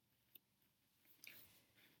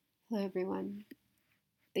Hello, everyone.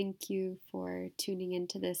 Thank you for tuning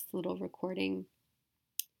into this little recording.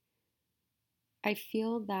 I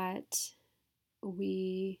feel that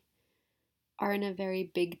we are in a very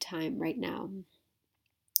big time right now,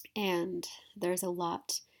 and there's a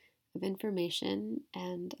lot of information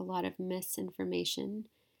and a lot of misinformation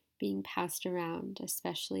being passed around,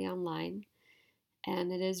 especially online. And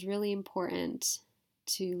it is really important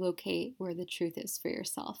to locate where the truth is for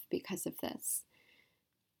yourself because of this.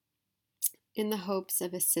 In the hopes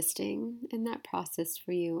of assisting in that process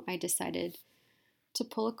for you, I decided to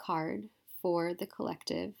pull a card for the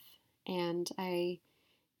collective, and I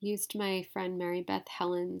used my friend Mary Beth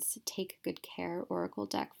Helen's Take Good Care Oracle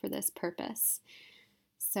deck for this purpose.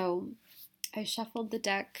 So I shuffled the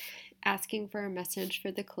deck asking for a message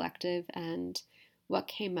for the collective, and what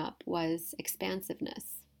came up was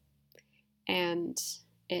expansiveness. And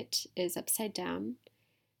it is upside down.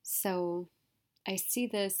 So I see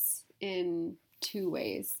this in two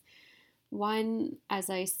ways. One, as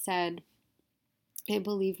I said, I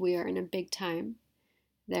believe we are in a big time.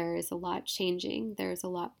 There is a lot changing, there is a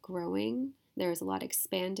lot growing, there is a lot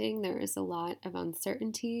expanding, there is a lot of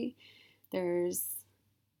uncertainty, there's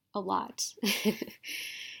a lot.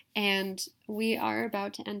 And we are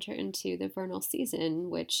about to enter into the vernal season,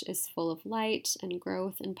 which is full of light and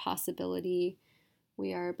growth and possibility.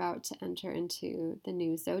 We are about to enter into the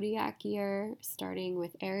new zodiac year, starting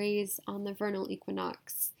with Aries on the vernal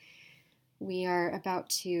equinox. We are about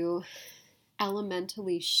to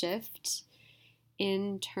elementally shift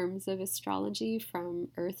in terms of astrology from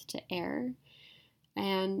earth to air.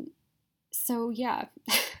 And so, yeah,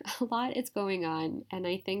 a lot is going on. And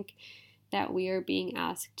I think that we are being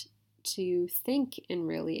asked to think in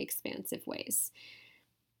really expansive ways.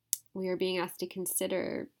 We are being asked to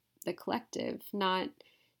consider the collective, not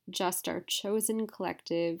just our chosen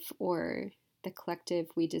collective or the collective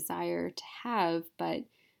we desire to have, but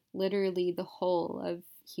literally the whole of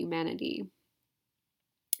humanity.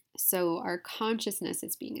 So our consciousness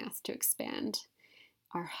is being asked to expand.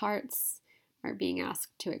 Our hearts are being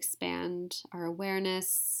asked to expand, our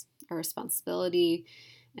awareness, our responsibility.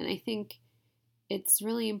 And I think it's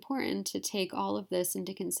really important to take all of this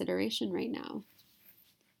into consideration right now.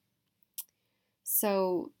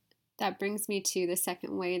 So that brings me to the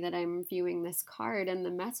second way that I'm viewing this card and the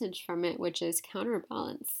message from it, which is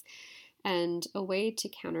counterbalance. And a way to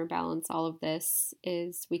counterbalance all of this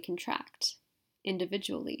is we contract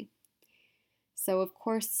individually. So, of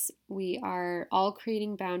course, we are all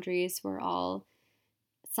creating boundaries, we're all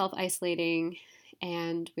self isolating,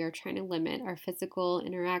 and we are trying to limit our physical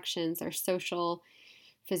interactions, our social,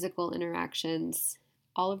 physical interactions,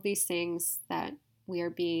 all of these things that we are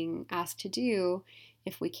being asked to do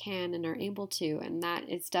if we can and are able to. And that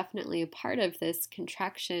is definitely a part of this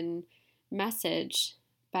contraction message,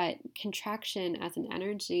 but contraction as an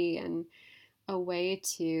energy and a way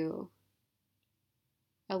to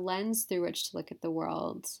a lens through which to look at the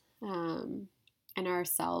world and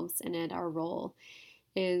ourselves in it, our role,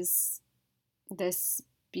 is this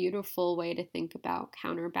beautiful way to think about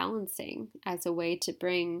counterbalancing as a way to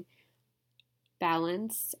bring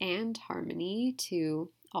balance and harmony to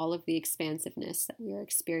all of the expansiveness that we are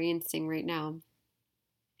experiencing right now.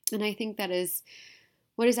 And I think that is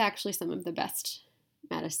what is actually some of the best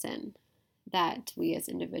medicine that we as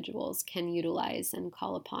individuals can utilize and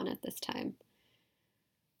call upon at this time.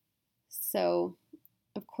 So,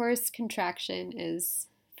 of course, contraction is,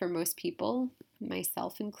 for most people,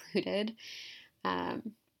 myself included,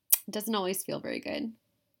 doesn't always feel very good.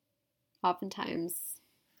 Oftentimes,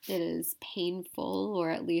 it is painful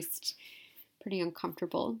or at least pretty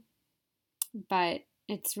uncomfortable. But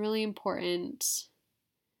it's really important.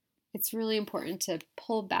 It's really important to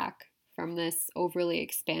pull back from this overly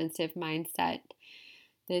expansive mindset,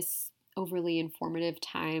 this overly informative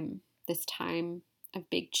time, this time of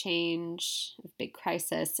big change, of big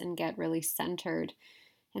crisis, and get really centered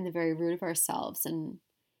in the very root of ourselves and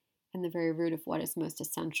the very root of what is most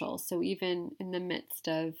essential. So even in the midst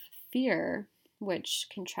of fear, which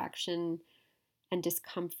contraction and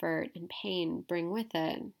discomfort and pain bring with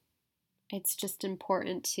it, it's just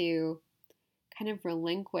important to kind of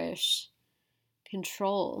relinquish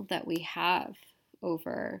control that we have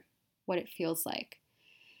over what it feels like,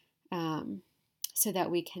 so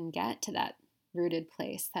that we can get to that rooted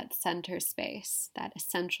place, that center space, that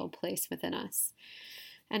essential place within us.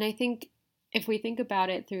 And I think if we think about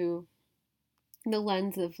it through the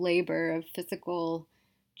lens of labor, of physical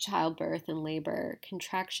childbirth and labor,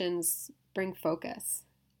 contractions bring focus,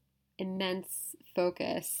 immense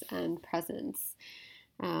focus and presence.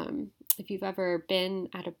 If you've ever been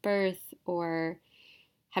at a birth or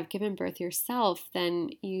have given birth yourself, then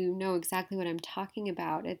you know exactly what I'm talking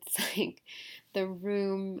about. It's like the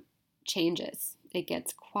room changes, it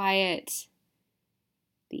gets quiet,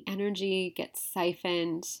 the energy gets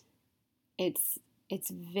siphoned. It's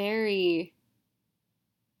very,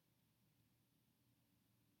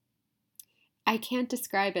 I can't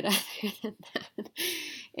describe it other than that.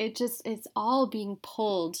 It's all being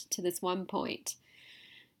pulled to this one point.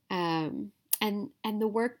 Um, and the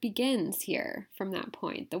work begins here from that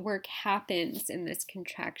point. The work happens in this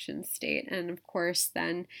contraction state. And of course,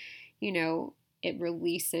 then, you know, it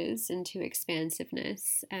releases into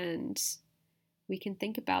expansiveness. And we can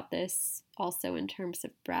think about this also in terms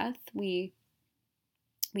of breath. We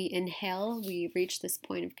inhale, we reach this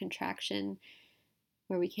point of contraction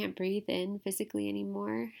where we can't breathe in physically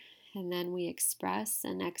anymore. And then we express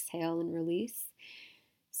and exhale and release.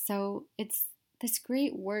 So it's this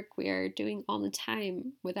great work we are doing all the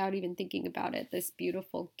time without even thinking about it. This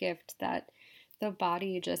beautiful gift that the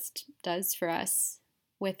body just does for us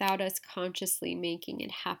without us consciously making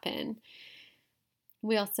it happen.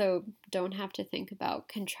 We also don't have to think about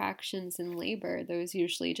contractions in labor. Those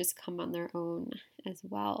usually just come on their own as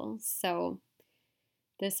well. So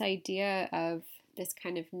this idea of this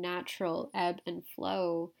kind of natural ebb and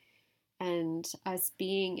flow and us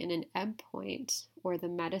being in an ebb point, or the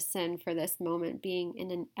medicine for this moment being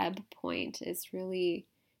in an ebb point, is really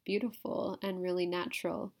beautiful and really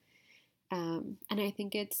natural. And I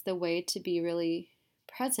think it's the way to be really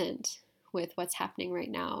present with what's happening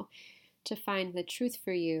right now, to find the truth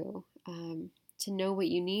for you, to know what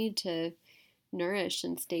you need to nourish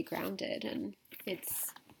and stay grounded. And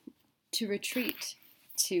it's to retreat,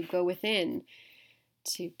 to go within,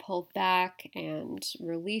 to pull back and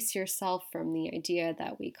release yourself from the idea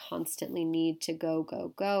that we constantly need to go,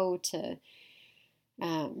 go, go, to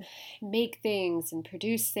make things and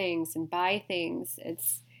produce things and buy things.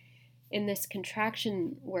 It's in this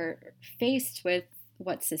contraction, we're faced with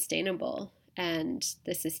what's sustainable and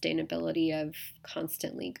the sustainability of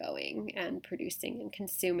constantly going and producing and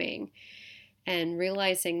consuming, and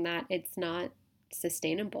realizing that it's not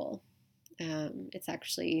sustainable. It's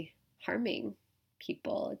actually harming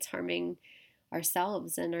people. It's harming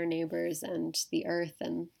ourselves and our neighbors and the earth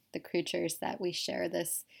and the creatures that we share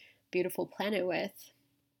this beautiful planet with.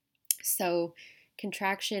 So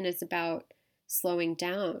contraction is about slowing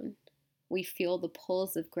down. We feel the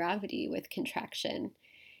pulls of gravity with contraction.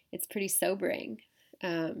 It's pretty sobering.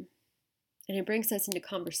 And it brings us into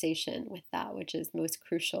conversation with that, which is most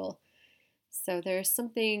crucial. So there's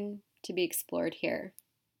something to be explored here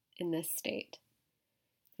in this state.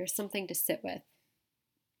 There's something to sit with.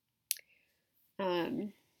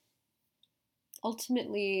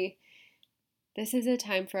 Ultimately, this is a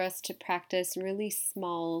time for us to practice really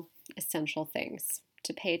small, essential things,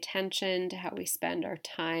 to pay attention to how we spend our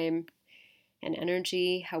time and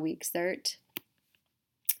energy, how we exert,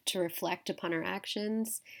 to reflect upon our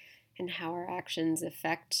actions and how our actions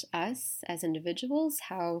affect us as individuals,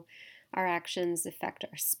 how our actions affect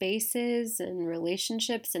our spaces and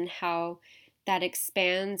relationships, and how that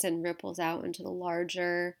expands and ripples out into the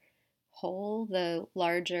larger whole, the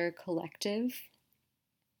larger collective.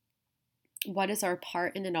 What is our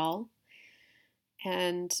part in it all?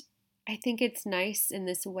 And I think it's nice in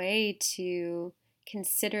this way to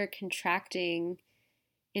consider contracting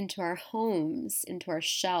into our homes, into our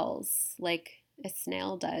shells, like a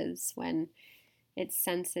snail does when it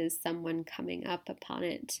senses someone coming up upon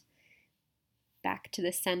it, back to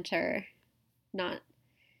the center, not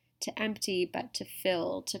to empty, but to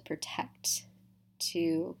fill, to protect,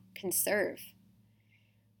 to conserve,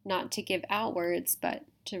 not to give outwards, but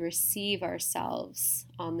to receive ourselves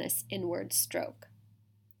on this inward stroke.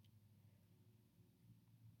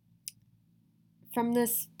 From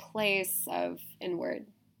this place of inward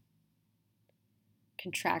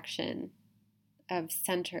contraction, of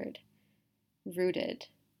centered, rooted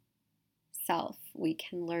self, we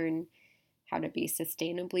can learn how to be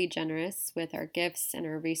sustainably generous with our gifts and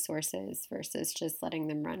our resources versus just letting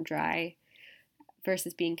them run dry,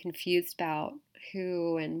 versus being confused about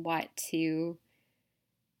who and what to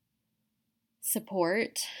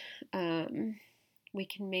support. We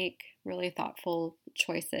can make really thoughtful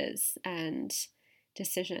choices and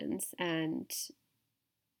decisions. And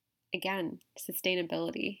again,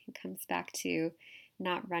 sustainability comes back to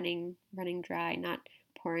not running dry, not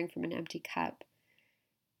pouring from an empty cup.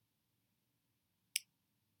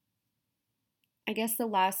 I guess the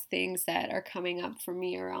last things that are coming up for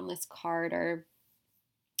me around this card are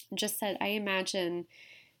just that I imagine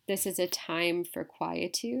this is a time for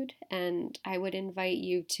quietude, and I would invite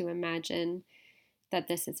you to imagine that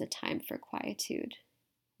this is a time for quietude,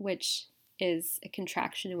 which is a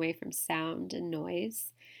contraction away from sound and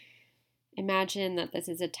noise. Imagine that this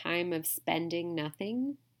is a time of spending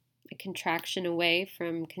nothing, a contraction away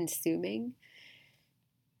from consuming.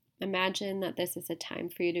 Imagine that this is a time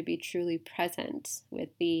for you to be truly present with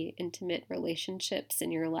the intimate relationships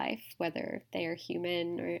in your life, whether they are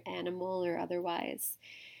human or animal or otherwise,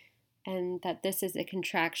 and that this is a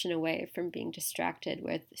contraction away from being distracted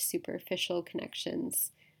with superficial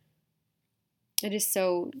connections. It is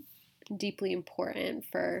so deeply important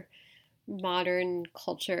for modern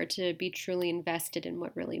culture to be truly invested in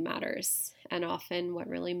what really matters. And often what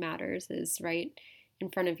really matters is right in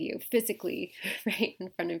front of you, physically, right in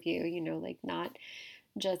front of you, like not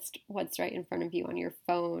just what's right in front of you on your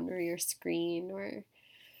phone or your screen or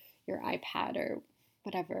your iPad or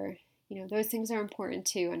whatever. Those things are important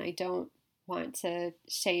too. And I don't want to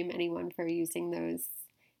shame anyone for using those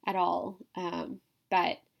at all.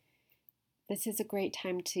 But this is a great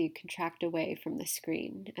time to contract away from the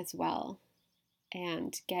screen as well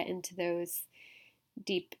and get into those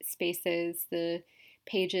deep spaces, the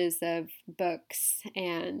pages of books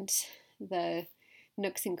and the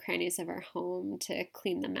nooks and crannies of our home to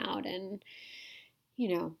clean them out and,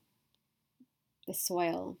 the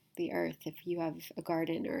soil, the earth, if you have a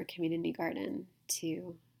garden or a community garden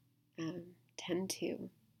to tend to.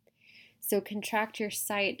 So contract your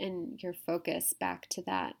sight and your focus back to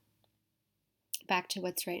that, back to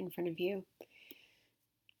what's right in front of you.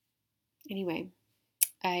 Anyway,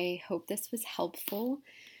 I hope this was helpful.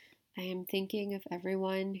 I am thinking of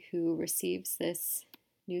everyone who receives this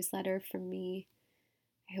newsletter from me.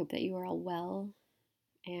 I hope that you are all well,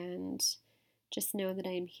 and just know that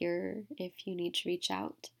I am here if you need to reach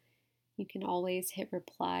out. You can always hit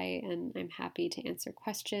reply, and I'm happy to answer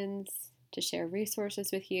questions, to share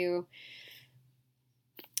resources with you.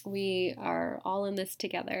 We are all in this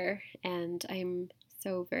together, and I'm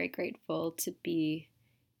so very grateful to be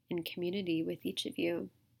in community with each of you.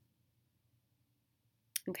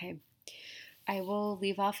 Okay, I will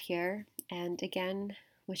leave off here, and again,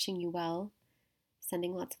 wishing you well,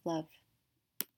 sending lots of love.